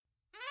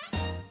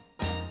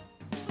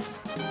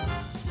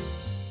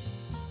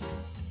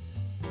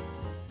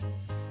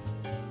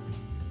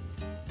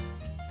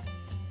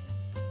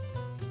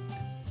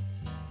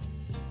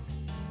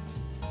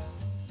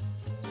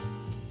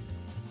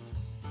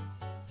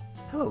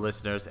Hello,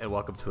 listeners, and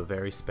welcome to a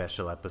very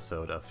special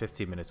episode of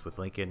 15 Minutes with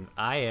Lincoln.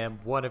 I am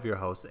one of your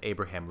hosts,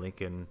 Abraham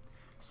Lincoln,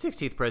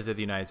 16th President of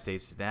the United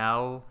States,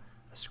 now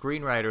a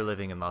screenwriter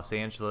living in Los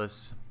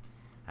Angeles.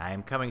 I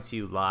am coming to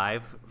you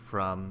live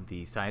from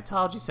the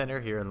Scientology Center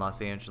here in Los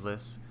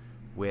Angeles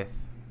with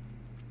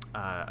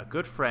a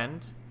good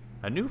friend,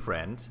 a new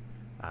friend.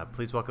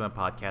 Please welcome to the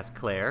podcast,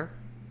 Claire.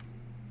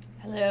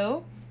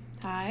 Hello.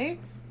 Hi.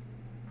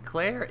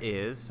 Claire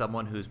is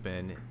someone who's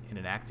been in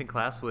an acting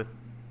class with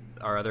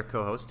our other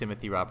co-host,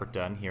 Timothy Robert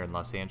Dunn, here in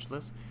Los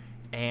Angeles.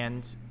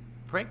 And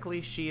frankly,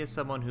 she is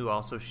someone who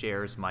also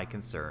shares my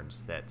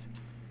concerns that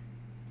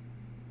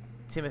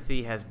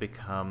Timothy has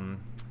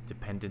become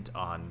dependent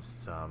on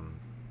some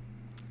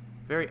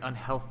very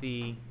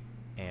unhealthy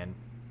and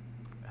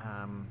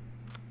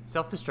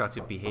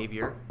self-destructive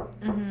behavior.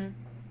 Mm-hmm.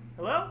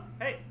 Hello?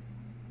 Hey.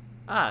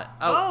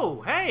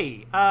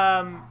 Hey.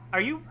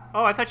 Are you...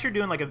 Oh, I thought you were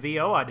doing like a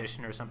VO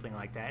audition or something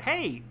like that.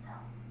 Hey,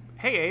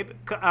 Abe.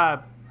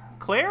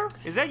 Claire?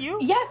 Is that you?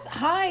 Yes.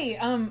 Hi.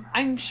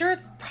 I'm sure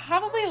it's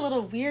probably a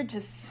little weird to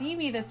see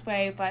me this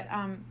way, but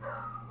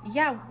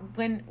yeah.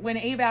 When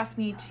Abe asked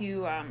me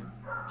to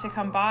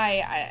come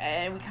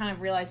by, we kind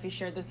of realized we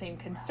shared the same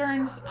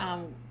concerns.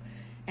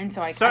 And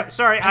so I.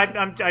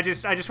 I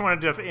just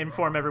wanted to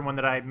inform everyone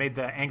that I made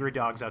the angry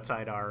dogs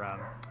outside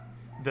our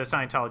the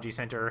Scientology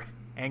Center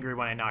angry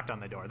when I knocked on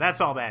the door. That's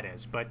all that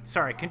is. But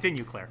sorry,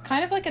 continue, Claire.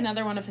 Kind of like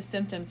another one of his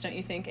symptoms, don't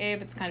you think,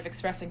 Abe? It's kind of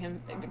expressing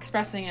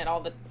it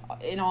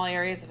in all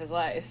areas of his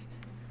life.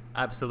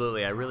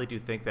 Absolutely. I really do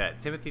think that.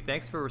 Timothy,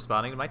 thanks for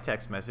responding to my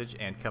text message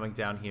and coming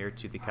down here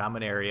to the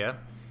common area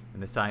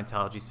in the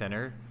Scientology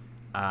Center.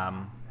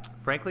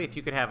 Frankly, if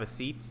you could have a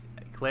seat,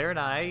 Claire and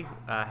I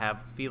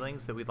have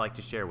feelings that we'd like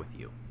to share with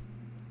you.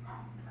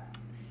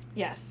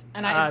 Yes,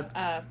 and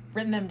I've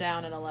written them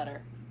down in a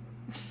letter.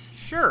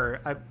 Sure.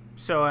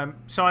 So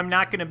I'm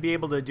not going to be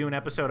able to do an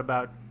episode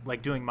about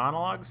like doing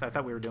monologues. I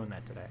thought we were doing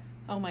that today.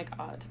 Oh my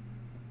God.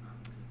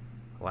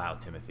 Wow,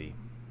 Timothy.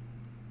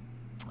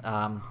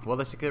 Well,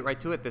 let's get right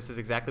to it. This is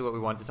exactly what we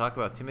wanted to talk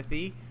about,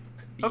 Timothy.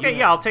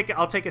 Okay, I'll take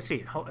a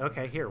seat.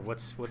 Okay, here.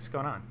 What's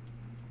going on?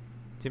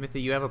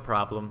 Timothy, you have a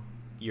problem.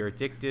 You're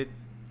addicted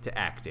to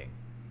acting.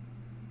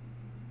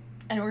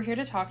 And we're here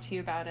to talk to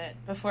you about it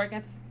before it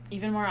gets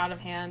even more out of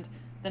hand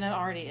than it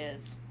already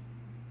is.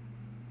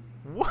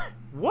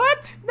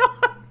 What?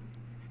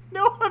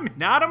 No, I'm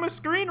not. I'm a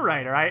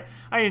screenwriter.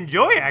 I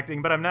enjoy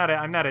acting, but I'm not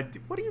a.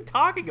 What are you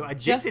talking about?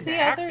 Addicted Just the to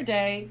acting? other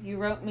day, you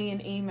wrote me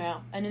an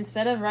email, and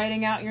instead of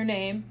writing out your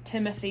name,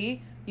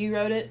 Timothy, you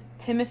wrote it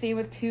Timothy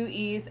with 2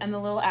 E's and the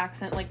little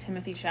accent like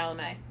Timothy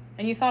Chalamet,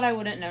 and you thought I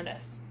wouldn't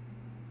notice.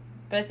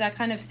 But it's that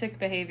kind of sick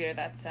behavior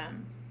that's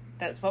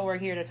what we're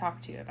here to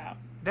talk to you about.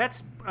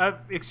 That's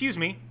excuse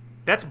me.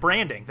 That's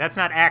branding. That's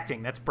not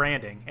acting. That's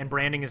branding, and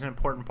branding is an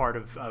important part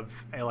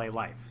of LA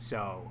life.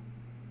 So.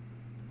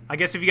 I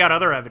guess if you got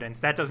other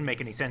evidence, that doesn't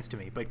make any sense to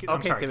me. But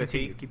I'm sorry,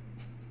 Timothy.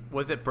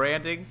 Was it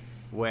branding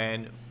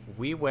when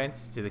we went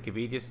to the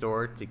convenience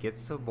store to get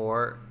some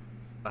more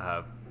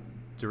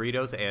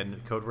Doritos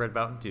and Code Red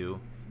Mountain Dew,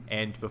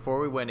 and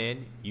before we went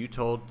in, you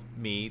told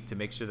me to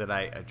make sure that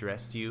I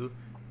addressed you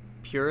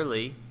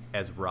purely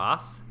as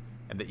Ross,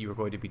 and that you were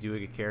going to be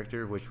doing a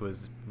character which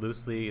was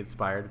loosely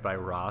inspired by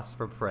Ross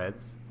from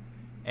Friends.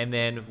 And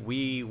then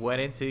we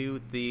went into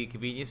the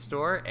convenience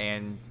store,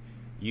 and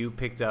you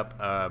picked up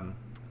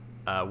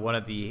one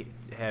of the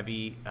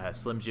heavy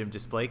Slim Jim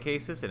display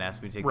cases and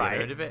asked me to take right. the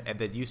rid of it, and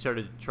then you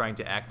started trying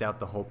to act out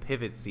the whole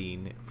pivot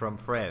scene from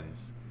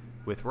Friends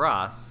with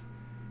Ross,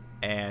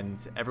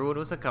 and everyone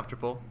was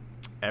uncomfortable.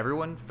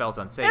 Everyone felt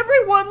unsafe.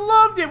 Everyone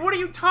loved it. What are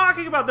you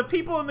talking about? The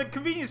people in the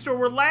convenience store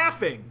were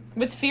laughing.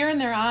 With fear in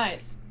their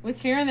eyes.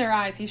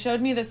 He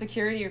showed me the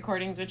security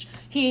recordings, which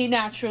he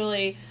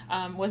naturally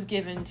was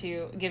given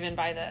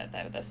by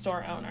the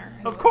store owner.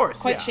 Of course,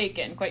 quite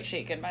shaken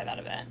by that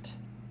event.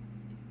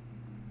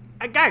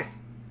 Guys,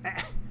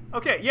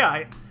 okay,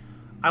 yeah,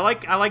 I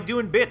like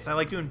doing bits. I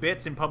like doing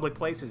bits in public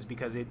places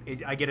because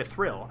I get a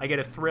thrill. I get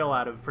a thrill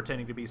out of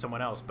pretending to be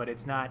someone else, but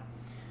it's not.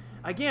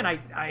 Again,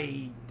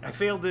 I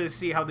fail to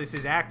see how this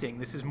is acting.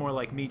 This is more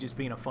like me just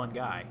being a fun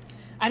guy.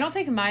 I don't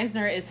think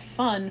Meisner is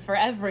fun for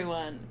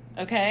everyone,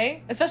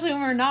 okay? Especially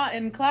when we're not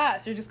in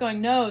class. You're just going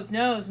nose,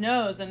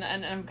 and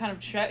I'm kind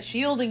of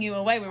shielding you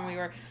away when we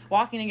were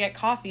walking to get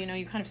coffee. You know,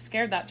 you kind of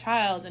scared that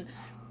child, and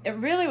it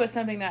really was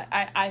something that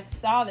I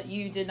saw that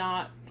you did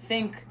not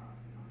think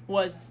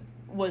was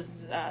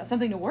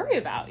something to worry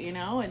about, you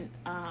know? And,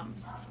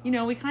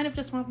 we kind of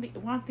just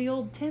want the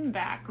old Tim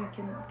back we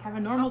can have a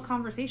normal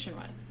conversation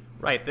with.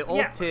 Right, the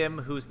old Tim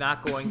who's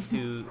not going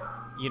to,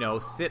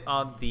 sit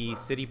on the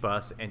city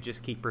bus and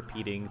just keep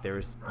repeating,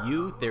 there's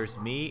you, there's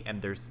me,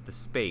 and there's the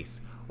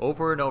space,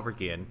 over and over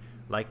again,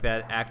 like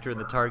that actor in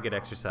the Target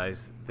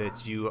exercise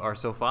that you are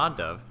so fond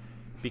of,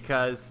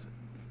 because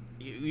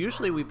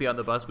usually we'd be on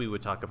the bus, we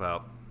would talk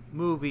about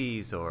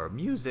movies or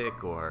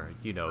music, or,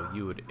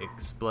 you would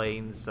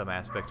explain some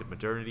aspect of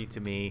modernity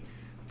to me,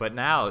 but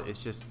now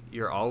it's just,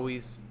 you're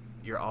always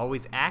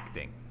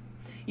acting.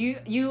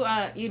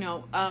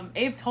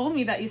 Abe told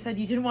me that you said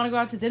you didn't want to go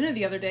out to dinner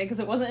the other day because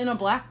it wasn't in a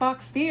black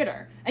box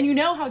theater, and you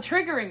know how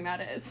triggering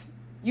that is.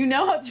 You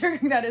know how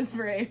triggering that is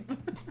for Abe.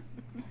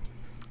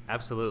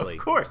 Absolutely. Of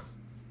course.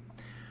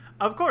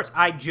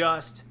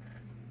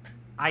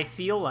 I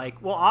feel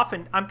like, well,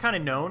 often I'm kind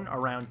of known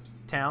around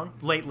town,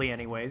 lately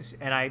anyways,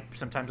 and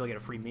sometimes I'll get a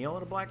free meal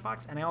at a black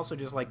box, and I also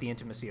just like the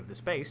intimacy of the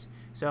space.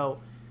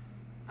 So,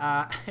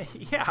 yeah,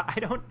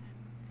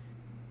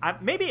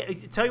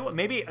 tell you what,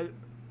 maybe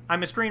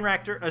I'm a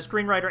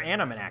screenwriter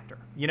and I'm an actor,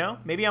 you know?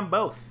 Maybe I'm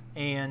both,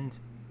 and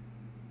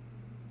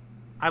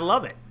I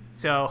love it.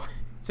 So...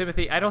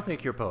 Timothy, I don't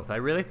think you're both. I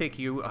really think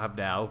you have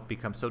now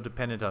become so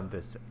dependent on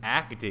this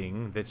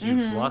acting that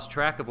you've lost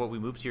track of what we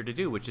moved here to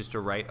do, which is to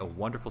write a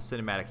wonderful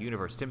cinematic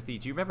universe. Timothy,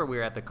 do you remember we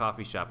were at the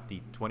coffee shop,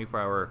 the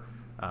 24-hour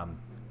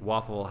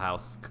Waffle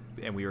House,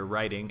 and we were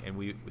writing, and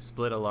we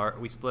split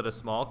a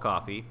small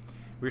coffee.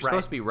 We were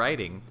supposed to be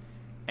writing,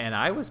 and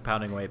I was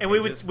pounding away at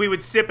pages. And we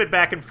would sip it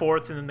back and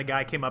forth, and then the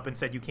guy came up and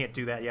said, "You can't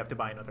do that. You have to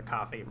buy another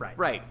coffee."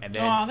 Right. And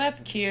then, oh, that's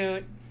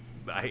cute.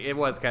 It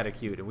was kind of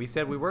cute, and we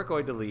said we weren't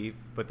going to leave,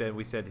 but then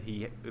we said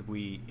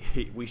we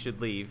should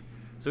leave.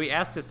 So he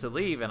asked us to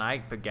leave, and I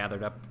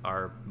gathered up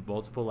our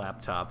multiple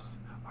laptops,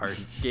 our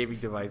gaming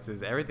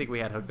devices, everything we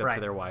had hooked up to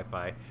their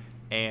Wi-Fi,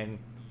 and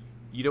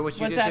you know what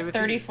you did, Timothy? Was that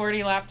 30, 40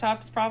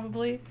 laptops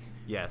probably?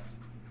 Yes.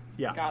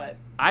 Yeah. Got it.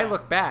 I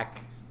look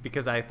back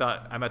because I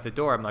thought I'm at the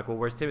door. I'm like, well,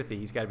 where's Timothy?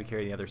 He's got to be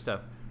carrying the other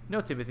stuff.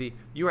 No, Timothy,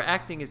 you were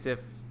acting as if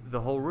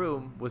the whole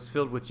room was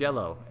filled with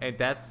Jell-O, and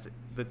that's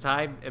the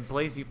time and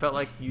place you felt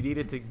like you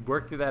needed to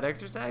work through that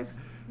exercise.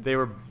 They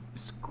were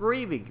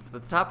screaming from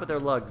the top of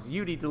their lungs,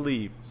 "You need to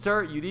leave,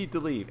 sir, you need to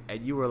leave."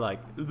 And you were like,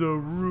 "The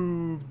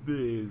room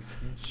is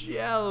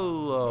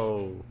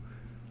Jell-O."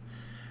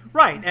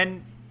 Right,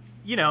 and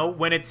you know,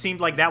 when it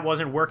seemed like that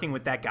wasn't working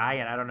with that guy,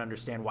 and I don't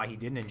understand why he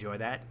didn't enjoy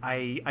that,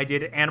 I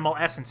did animal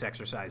essence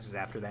exercises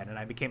after that, and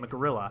I became a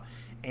gorilla.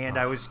 And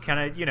I was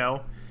kind of, you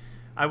know,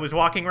 I was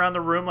walking around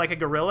the room like a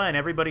gorilla, and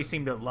everybody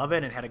seemed to love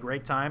it and had a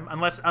great time.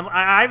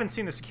 I haven't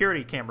seen the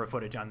security camera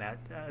footage on that.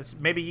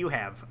 Maybe you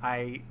have.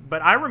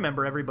 But I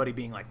remember everybody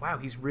being like, "Wow,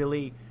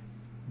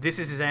 this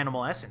is his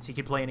animal essence. He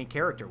could play any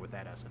character with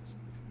that essence."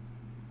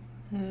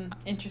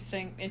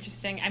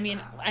 Interesting. I mean,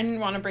 I didn't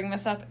want to bring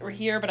this up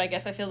here, but I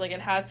guess I feel like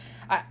it has.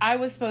 I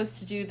was supposed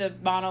to do the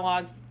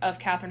monologue of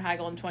Katherine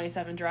Heigl in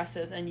 27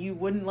 Dresses, and you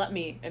wouldn't let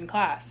me in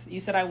class. You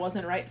said I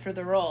wasn't right for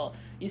the role.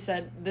 You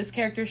said this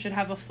character should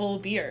have a full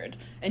beard,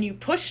 and you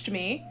pushed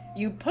me.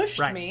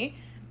 Me.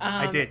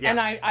 I did, yeah. And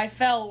I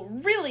fell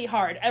really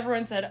hard.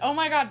 Everyone said, "Oh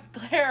my God,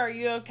 Claire, are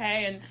you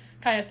okay?" And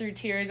kind of through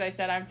tears, I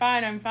said, I'm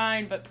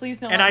fine, but please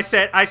don't." And I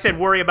said,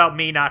 "Worry about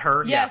me, not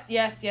her." Yes,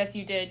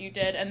 you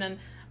did. And then,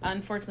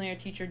 unfortunately, our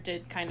teacher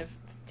did kind of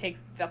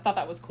thought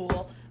that was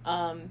cool.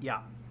 Yeah.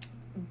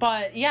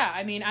 But yeah,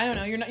 I mean, I don't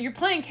know. You're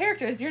playing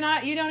characters. You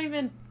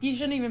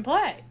shouldn't even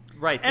play.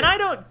 Right. And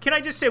can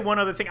I just say one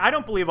other thing? I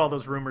don't believe all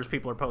those rumors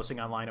people are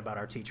posting online about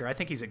our teacher. I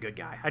think he's a good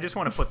guy. I just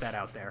want to put that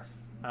out there.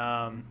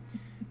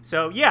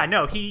 So yeah,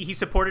 no, he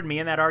supported me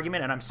in that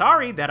argument, and I'm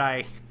sorry that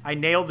I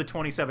nailed the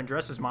 27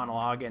 Dresses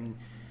monologue, and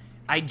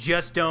I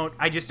just don't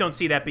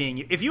see that being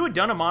you. If you had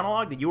done a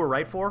monologue that you were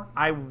right for,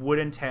 I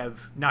wouldn't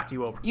have knocked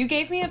you over. You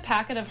gave me a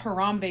packet of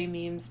Harambe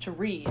memes to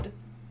read.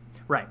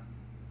 Right.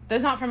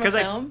 That's not from a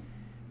film?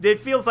 It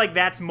feels like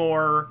that's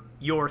more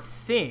your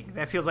thing.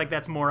 That feels like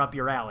that's more up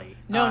your alley.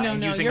 No.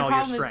 Using your all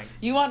problem your strengths.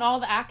 is you want all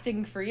the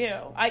acting for you.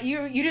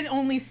 You didn't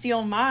only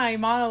steal my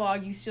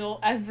monologue. You stole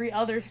every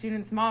other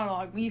student's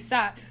monologue. We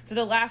sat for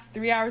the last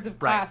 3 hours of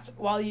class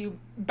while you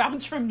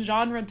bounced from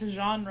genre to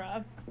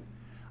genre.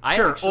 I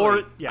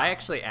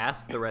actually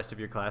asked the rest of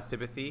your class,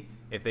 Timothy,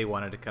 if they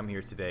wanted to come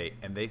here today,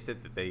 and they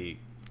said that they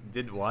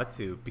didn't want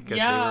to because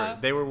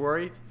they were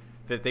worried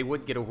that they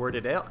wouldn't get a word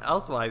in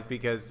elsewise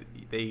because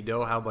they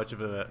know how much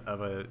of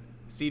a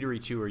scenery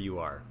chewer you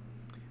are.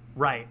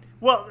 Right.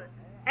 Well,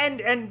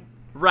 and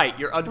right,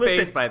 you're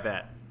unfazed by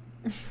that.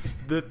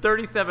 The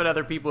 37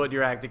 other people in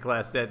your acting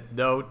class said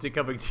no to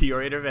coming to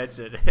your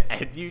intervention,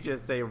 and you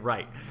just say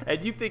right,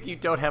 and you think you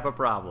don't have a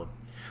problem.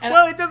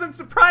 Well, it doesn't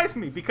surprise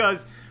me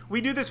because we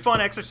do this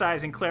fun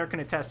exercise, and Claire can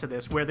attest to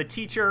this, where the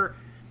teacher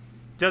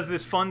does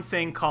this fun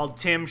thing called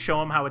Tim,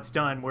 show him how it's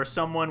done, where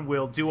someone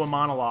will do a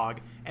monologue,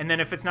 and then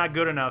if it's not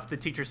good enough, the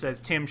teacher says,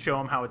 Tim, show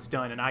him how it's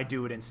done, and I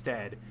do it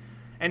instead.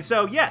 And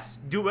so, yes,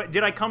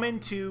 did I come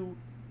into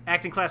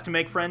acting class to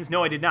make friends?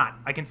 No, I did not.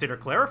 I consider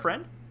Claire a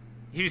friend.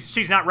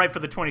 She's not right for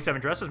the 27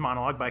 Dresses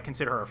monologue, but I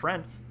consider her a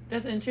friend.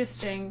 That's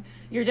interesting.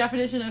 Your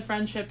definition of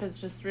friendship is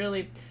just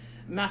really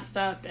messed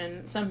up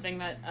and something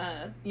that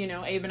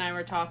Abe and I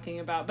were talking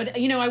about. But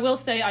I will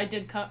say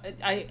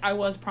I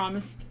was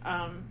promised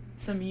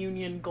some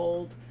Union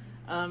Gold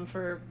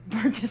for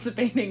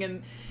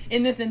participating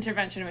in this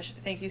intervention. Which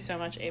thank you so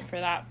much, Abe, for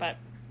that. But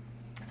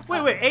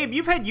wait, Abe,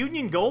 you've had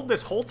Union Gold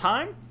this whole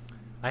time?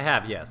 I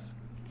have, yes.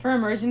 For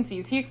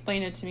emergencies, he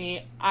explained it to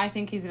me. I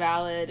think he's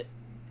valid.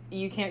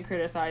 You can't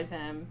criticize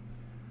him.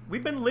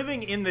 We've been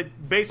living in the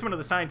basement of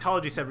the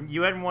Scientology 7.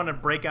 You hadn't want to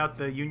break out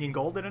the Union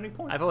Gold at any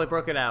point? I've only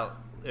broken out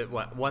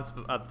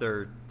one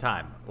other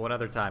time,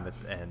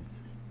 and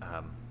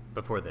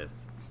before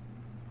this.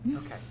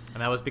 Okay.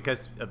 And that was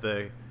because of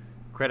the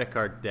credit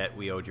card debt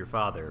we owed your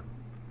father.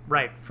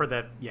 Right,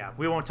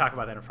 we won't talk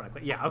about that in front of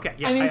Claire. Yeah, okay.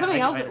 Yeah, I mean,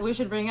 something else that we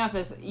should bring up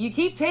is you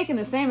keep taking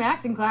the same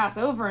acting class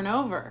over and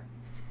over.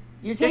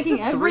 You're taking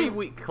it's a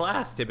 3-week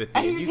class, Timothy.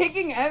 And you're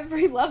taking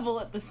every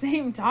level at the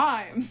same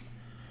time.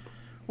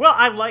 Well,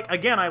 I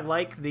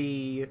like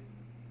the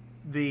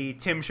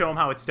Tim show 'em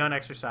how it's done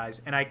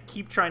exercise, and I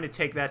keep trying to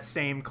take that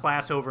same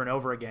class over and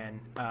over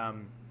again.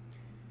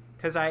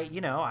 Because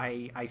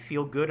I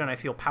feel good and I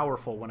feel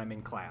powerful when I'm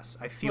in class.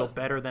 I feel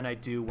better than I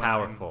do when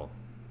powerful.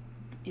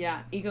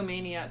 Yeah,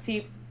 egomania.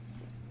 See,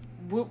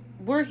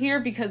 we're here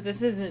because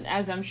this isn't,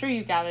 as I'm sure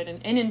you gathered,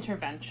 an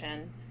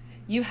intervention.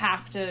 You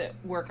have to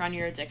work on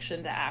your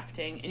addiction to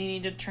acting, and you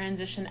need to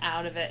transition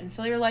out of it and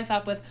fill your life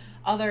up with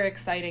other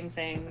exciting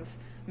things.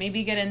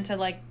 Maybe get into,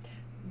 like,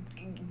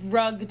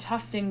 rug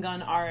tufting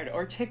gun art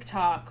or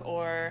TikTok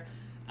or...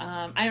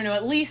 I don't know,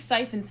 at least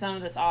siphon some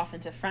of this off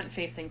into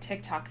front-facing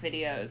TikTok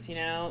videos,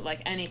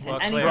 like anything,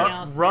 anything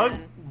else.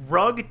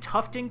 Rug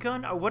tufting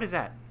gun? Oh, what is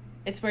that?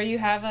 It's where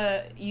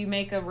you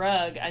make a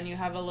rug and you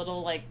have a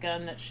little, like,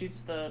 gun that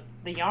shoots the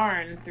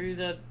yarn through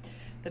the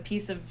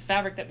piece of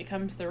fabric that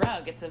becomes the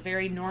rug. It's a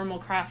very normal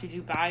craft you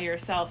do by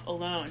yourself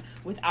alone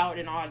without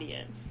an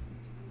audience.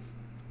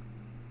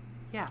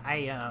 Yeah,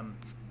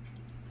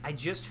 I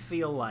just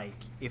feel like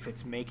if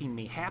it's making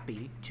me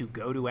happy to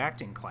go to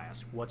acting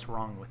class, what's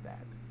wrong with that?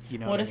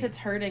 What if it's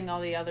hurting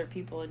all the other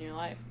people in your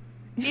life?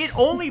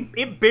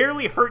 It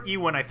barely hurt you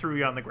when I threw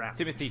you on the ground.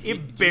 Timothy,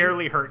 it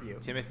barely hurt you.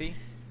 Timothy,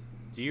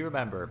 do you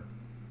remember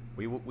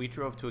we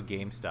drove to a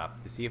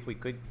GameStop to see if we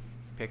could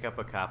pick up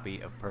a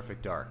copy of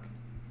Perfect Dark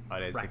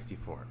on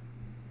N64. Right.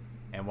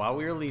 And while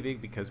we were leaving,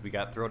 because we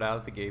got thrown out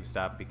at the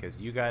GameStop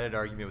because you got an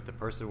argument with the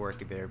person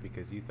working there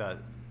because you thought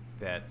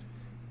that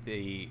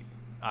the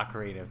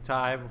Ocarina of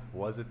Time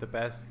wasn't the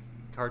best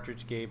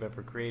cartridge game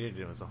ever created,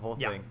 and it was a whole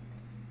thing.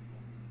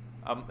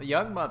 A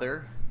young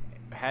mother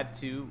had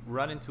to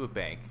run into a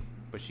bank,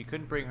 but she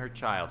couldn't bring her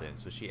child in,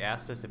 so she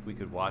asked us if we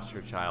could watch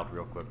her child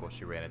real quick while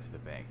she ran into the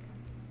bank.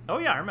 Oh,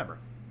 yeah, I remember.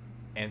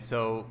 And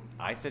so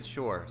I said,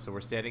 sure. So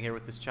we're standing here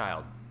with this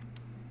child.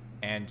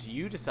 And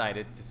you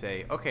decided to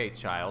say, okay,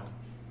 child,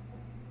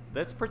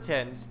 let's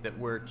pretend that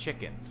we're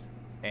chickens,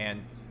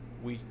 and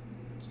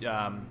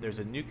there's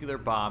a nuclear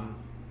bomb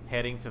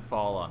heading to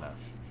fall on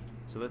us.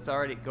 So let's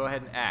already go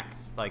ahead and act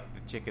like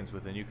the chickens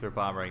with a nuclear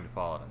bomb ready to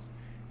fall on us.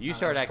 You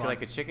started acting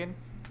like a chicken,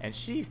 and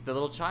the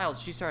little child,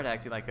 she started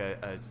acting like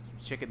a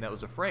chicken that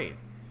was afraid.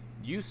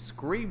 You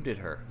screamed at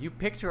her. You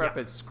picked her up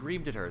and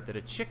screamed at her that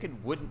a chicken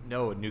wouldn't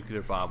know a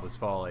nuclear bomb was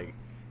falling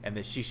and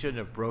that she shouldn't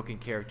have broken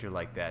character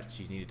like that.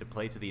 She needed to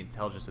play to the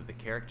intelligence of the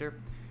character.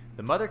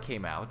 The mother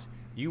came out.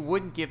 You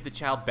wouldn't give the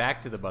child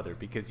back to the mother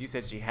because you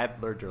said she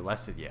hadn't learned her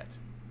lesson yet.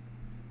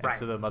 And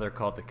so the mother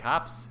called the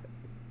cops.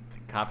 The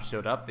cops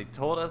showed up. They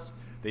told us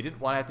they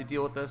didn't want to have to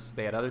deal with us.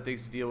 They had other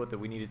things to deal with that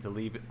we needed to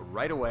leave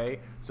right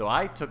away. So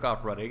I took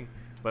off running.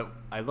 But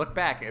I look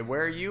back, and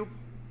where are you?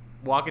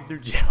 Walking through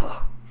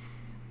jail.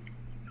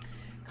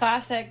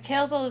 Classic.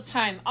 Tales all the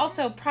time.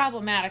 Also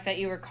problematic that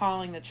you were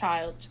calling the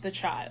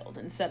child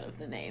instead of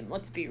the name.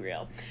 Let's be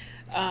real.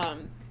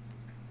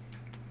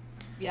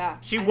 Yeah.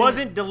 She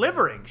wasn't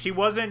delivering. She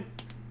wasn't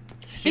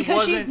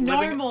she's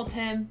normal,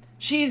 Tim.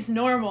 She's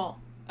normal.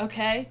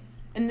 Okay?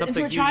 And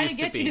we're trying to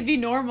get you to be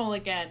normal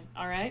again.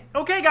 All right?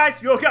 Okay,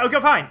 guys.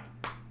 Okay, fine.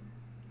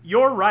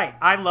 You're right.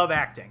 I love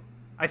acting.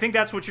 I think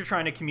that's what you're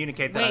trying to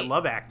communicate, that I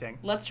love acting.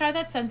 Let's try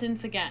that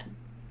sentence again.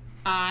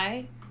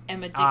 I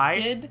am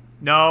addicted.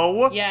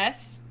 No.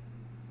 Yes.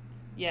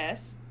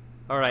 Yes.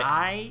 All right.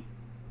 I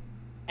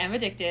am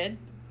addicted.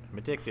 I'm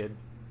addicted.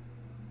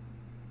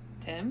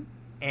 Tim?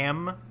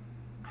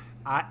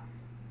 I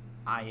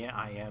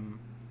am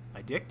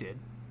addicted.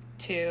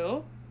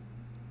 To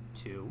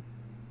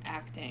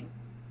acting.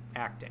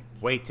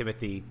 Wait,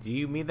 Timothy, do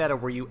you mean that or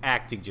were you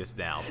acting just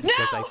now?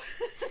 Because no!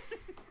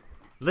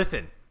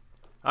 Listen.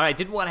 All right,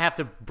 didn't want to have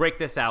to break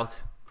this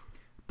out,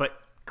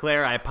 but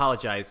Claire, I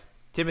apologize.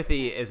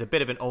 Timothy is a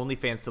bit of an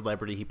OnlyFans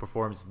celebrity. He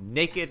performs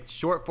naked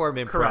short-form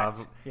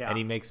improv, and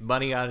he makes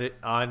money on it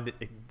on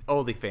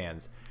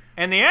OnlyFans.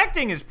 And the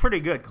acting is pretty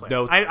good, Claire.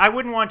 No, I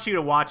wouldn't want you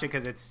to watch it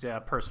because it's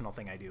a personal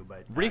thing I do.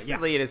 But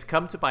recently, it has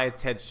come to my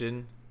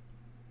attention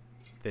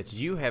that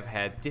you have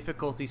had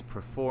difficulties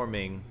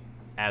performing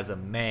as a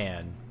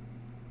man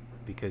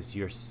because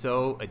you're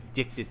so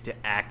addicted to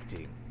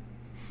acting.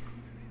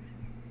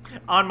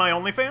 On my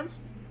OnlyFans?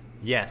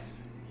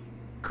 Yes.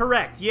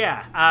 Correct.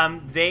 Yeah.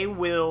 They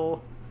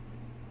will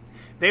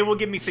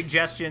give me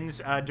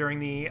suggestions during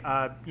the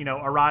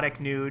erotic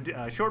nude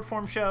short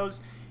form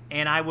shows,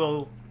 and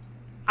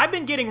I've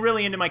been getting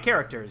really into my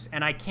characters,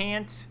 and I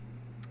can't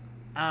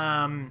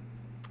how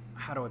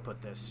do I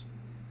put this?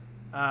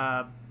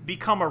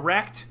 Become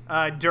erect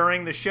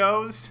during the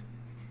shows.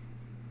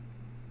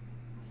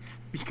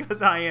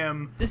 Because I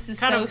am. This is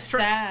so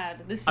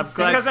sad. This is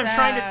so because sad. I'm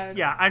trying to.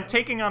 Yeah, I'm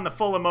taking on the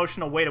full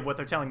emotional weight of what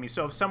they're telling me.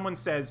 So if someone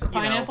says,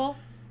 pineapple,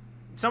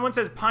 someone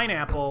says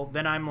pineapple,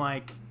 then I'm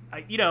like,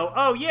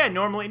 oh yeah,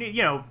 normally,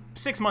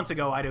 6 months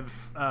ago I'd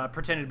have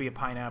pretended to be a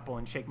pineapple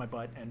and shake my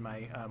butt and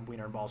my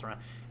wiener and balls around.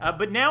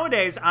 But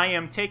nowadays I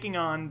am taking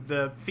on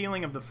the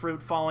feeling of the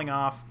fruit falling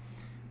off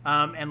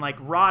and like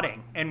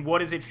rotting. And what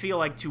does it feel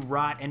like to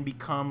rot and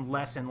become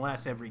less and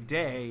less every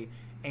day?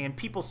 And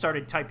people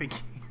started typing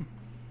in,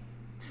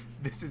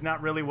 this is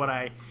not really what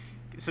I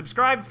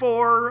subscribed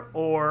for,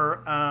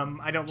 or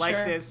I don't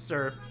like this,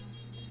 or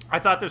I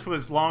thought this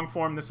was long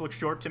form, this looks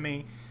short to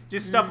me.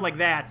 Just stuff like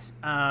that.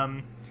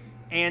 And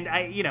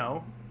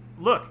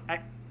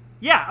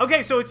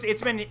so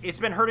it's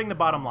been hurting the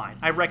bottom line.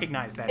 I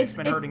recognize that. It's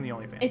been hurting the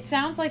OnlyFans. It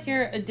sounds like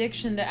your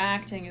addiction to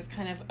acting is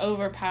kind of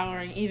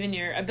overpowering even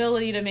your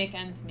ability to make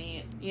ends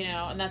meet,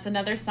 and that's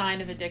another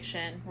sign of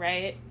addiction,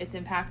 right? It's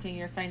impacting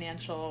your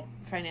financial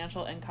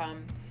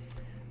income.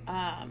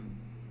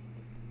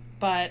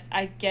 But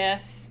I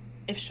guess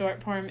if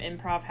short form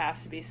improv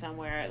has to be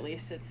somewhere, at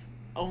least it's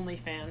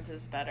OnlyFans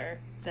is better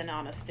than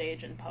on a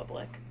stage in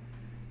public.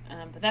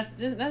 But that's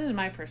just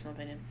my personal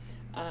opinion.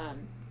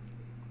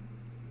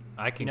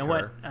 I concur. You know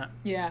what?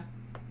 Yeah.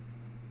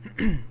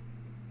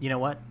 You know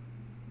what?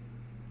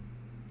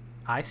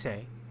 I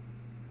say,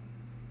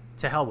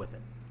 to hell with it.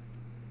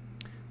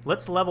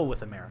 Let's level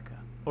with America,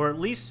 or at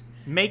least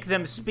make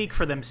them speak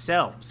for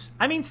themselves.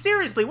 I mean,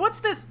 seriously,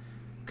 what's this?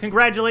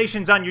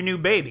 Congratulations on your new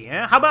baby,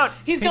 eh? How about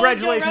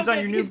congratulations on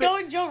your new baby? He's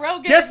going Joe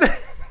Rogan. Guess that.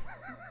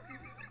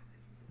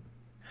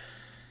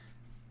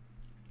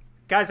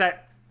 Guys,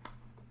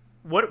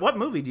 what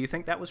movie do you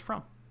think that was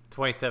from?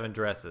 27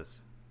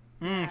 Dresses.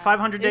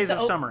 500 Days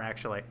of Summer,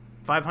 actually.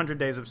 500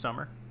 Days of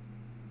Summer.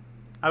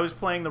 I was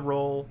playing the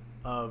role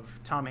of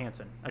Tom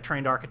Hansen, a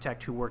trained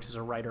architect who works as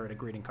a writer at a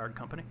greeting card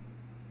company.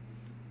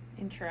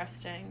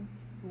 Interesting.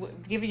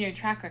 Given your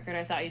track record,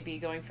 I thought you'd be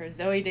going for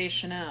Zooey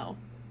Deschanel.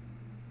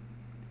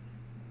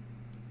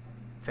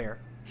 Fair.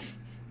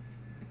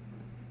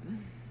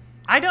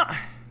 I don't...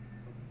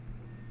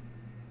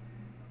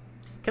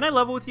 Can I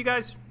level with you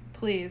guys?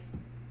 Please.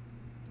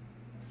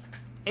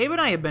 Abe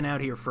and I have been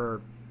out here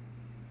for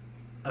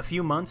a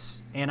few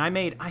months, and I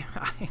made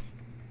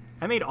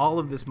all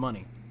of this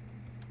money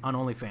on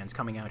OnlyFans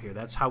coming out here.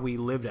 That's how we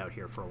lived out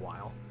here for a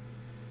while.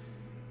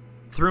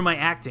 Through my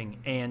acting.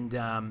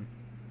 And,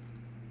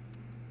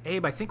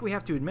 Abe, I think we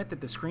have to admit that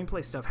the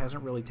screenplay stuff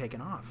hasn't really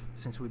taken off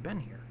since we've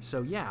been here.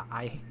 So, yeah,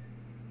 I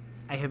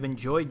have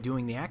enjoyed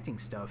doing the acting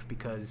stuff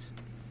because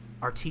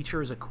our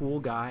teacher is a cool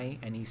guy,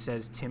 and he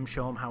says, Tim,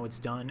 show him how it's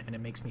done, and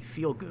it makes me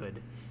feel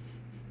good.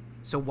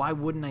 So why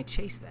wouldn't I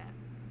chase that?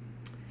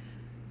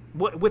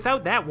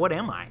 Without that, what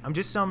am I? I'm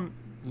just some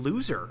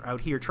loser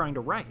out here trying to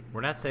write. We're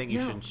not saying you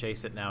shouldn't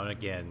chase it now and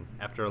again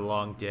after a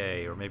long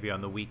day or maybe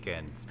on the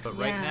weekends. But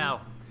right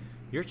now,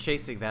 you're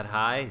chasing that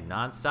high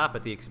nonstop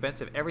at the expense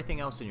of everything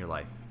else in your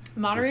life.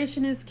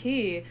 Moderation is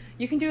key.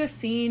 You can do a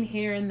scene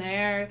here and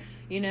there,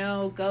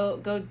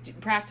 go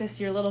practice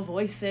your little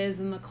voices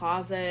in the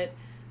closet.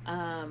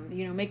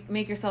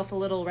 Make yourself a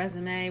little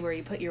resume where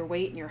you put your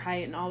weight and your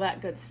height and all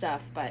that good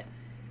stuff. But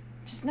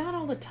just not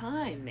all the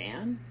time,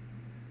 man.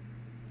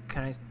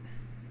 Can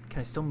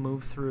I still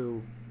move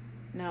through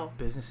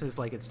businesses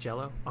like it's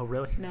Jell-O? Oh,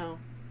 really? No.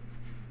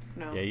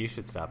 Yeah, you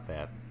should stop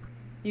that.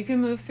 You can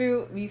move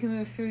through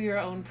your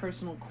own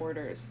personal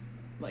quarters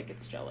like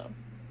it's Jell-O.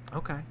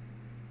 Okay.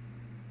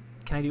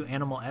 Can I do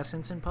animal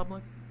essence in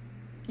public?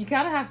 You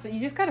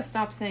just gotta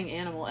stop saying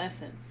animal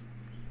essence.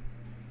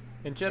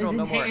 In general,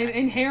 no more.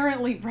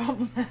 Inherently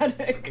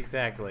problematic.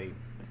 Exactly.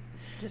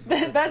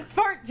 That's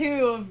part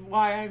 2 of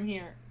why I'm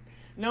here.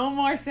 No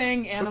more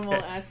saying animal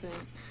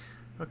essence.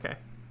 Okay,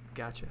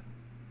 gotcha.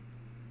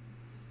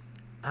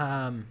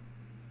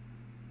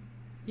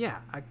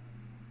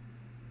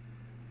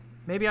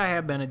 Maybe I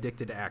have been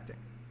addicted to acting,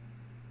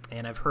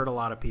 and I've hurt a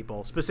lot of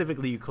people.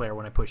 Specifically, you, Claire,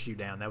 when I pushed you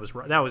down. That was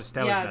messed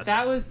up.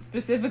 That was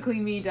specifically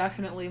me.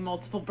 Definitely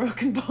multiple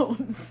broken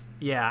bones.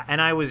 Yeah, and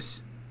I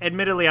was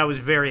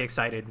very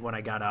excited when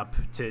I got up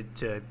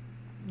to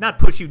not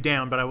push you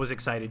down, but I was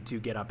excited to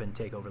get up and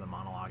take over the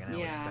monologue, and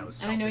that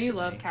was. And I know you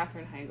love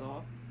Katherine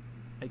Heigl.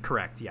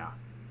 Correct. Yeah.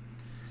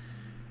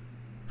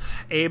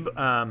 Abe,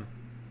 I'm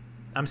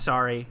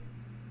sorry.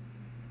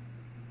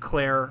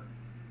 Claire,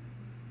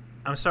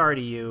 I'm sorry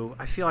to you.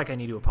 I feel like I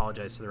need to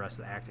apologize to the rest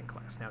of the acting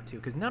class now, too,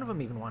 because none of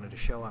them even wanted to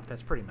show up.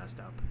 That's pretty messed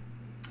up.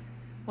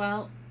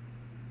 Well,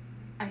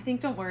 I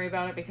think don't worry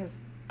about it because,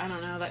 I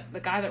don't know, that the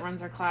guy that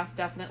runs our class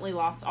definitely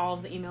lost all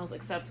of the emails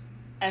except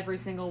every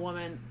single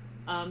woman.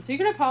 So you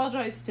can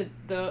apologize to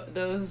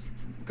those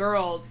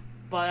girls,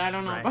 but I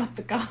don't know about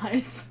the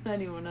guys.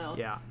 Anyone else.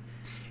 Yeah.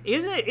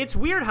 It's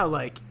weird how,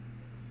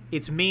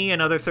 it's me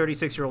and other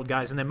 36-year-old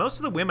guys, and then most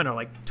of the women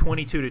are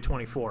 22 to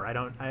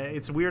 24.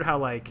 It's weird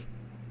how I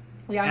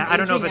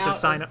don't know if it's a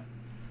sign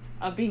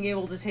of being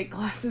able to take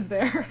classes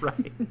there.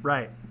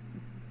 Right.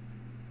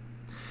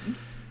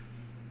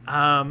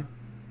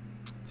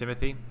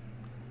 Timothy?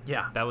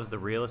 Yeah. That was the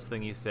realest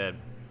thing you said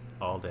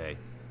all day.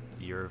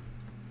 You're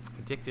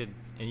addicted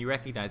and you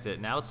recognize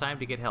it. Now it's time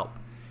to get help.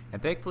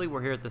 And thankfully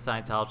we're here at the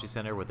Scientology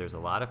Center where there's a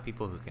lot of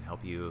people who can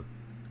help you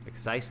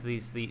excise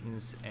these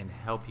thetans and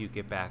help you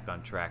get back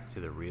on track to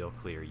the real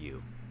clear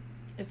you.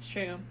 It's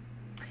true.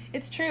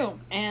 It's true.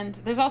 And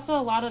there's also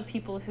a lot of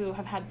people who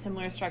have had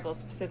similar struggles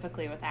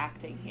specifically with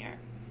acting here.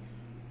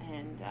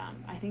 And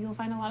I think you'll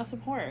find a lot of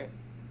support.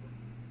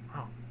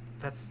 Oh,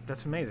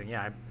 that's amazing.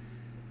 Yeah,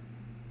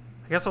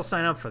 I guess I'll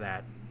sign up for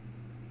that.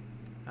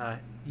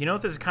 You know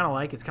what this is kind of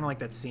like? It's kind of like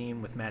that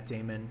scene with Matt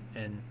Damon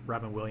and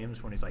Robin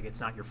Williams when he's like,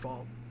 "It's not your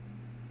fault.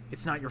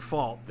 It's not your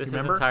fault." This is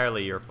Remember?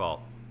 entirely your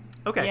fault.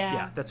 Okay.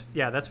 Yeah.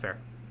 That's fair.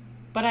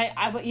 But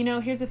but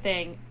here's the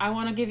thing. I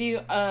want to give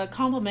you a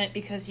compliment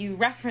because you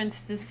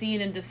referenced the scene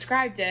and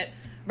described it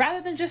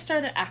rather than just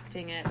started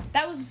acting it.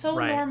 That was so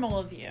Right. normal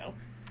of you.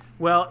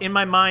 Well, in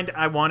my mind,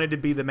 I wanted to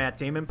be the Matt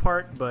Damon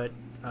part, but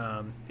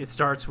it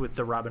starts with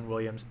the Robin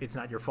Williams "It's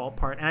not your fault"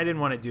 part, and I didn't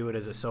want to do it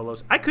as a solo.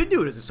 I could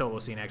do it as a solo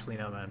scene, actually.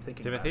 Now that I'm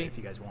thinking about Timothy? it, if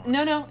you guys want.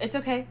 No, it's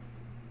okay.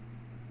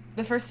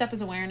 The first step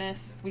is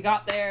awareness. We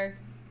got there.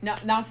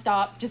 Now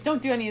stop. Just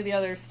don't do any of the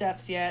other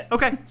steps yet.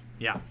 Okay.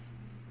 Yeah.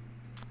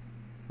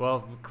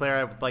 Well, Claire,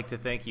 I would like to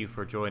thank you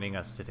for joining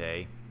us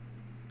today.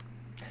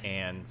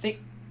 And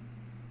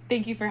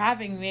Thank you for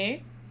having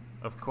me.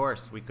 of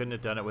course, we couldn't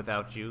have done it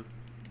without you.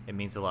 It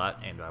means a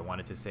lot, and I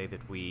wanted to say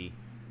that we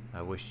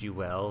wish you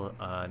well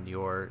on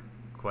your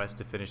quest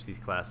to finish these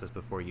classes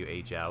before you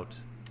age out.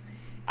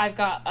 I've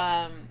got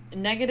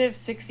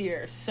 -6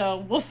 years, so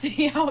we'll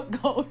see how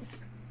it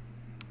goes.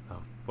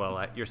 Oh,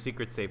 well, your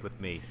secret's safe with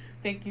me.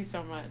 Thank you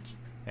so much.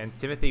 And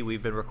Timothy,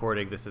 we've been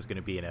recording. This is going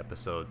to be an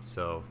episode,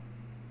 so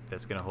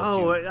that's going to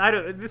hold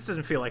you. This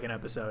doesn't feel like an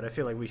episode. I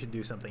feel like we should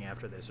do something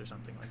after this or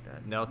something like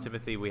that. No,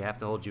 Timothy, we have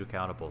to hold you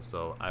accountable.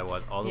 So I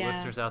want all the Yeah.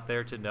 listeners out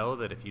there to know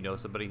that if you know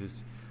somebody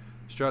who's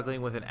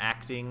struggling with an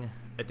acting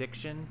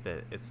addiction,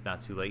 that it's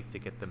not too late to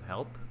get them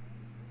help.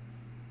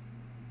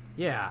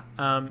 Yeah.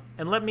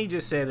 And let me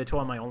just say that to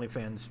all my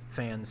OnlyFans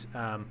fans,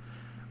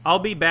 I'll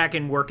be back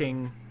in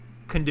working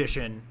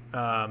condition,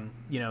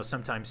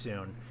 sometime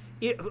soon.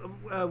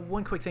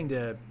 One quick thing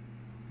to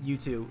you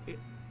two.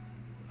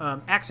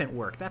 Accent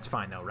work. That's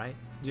fine, though, right?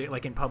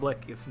 Like in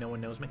public, if no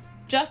one knows me?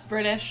 Just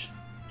British.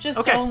 Just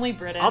Okay. only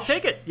British. I'll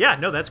take it. Yeah,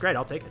 no, that's great.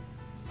 I'll take it.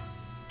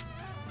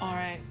 All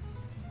right.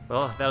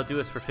 Well, that'll do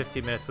us for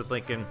 15 Minutes with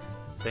Lincoln.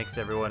 Thanks,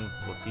 everyone.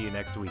 We'll see you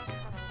next week.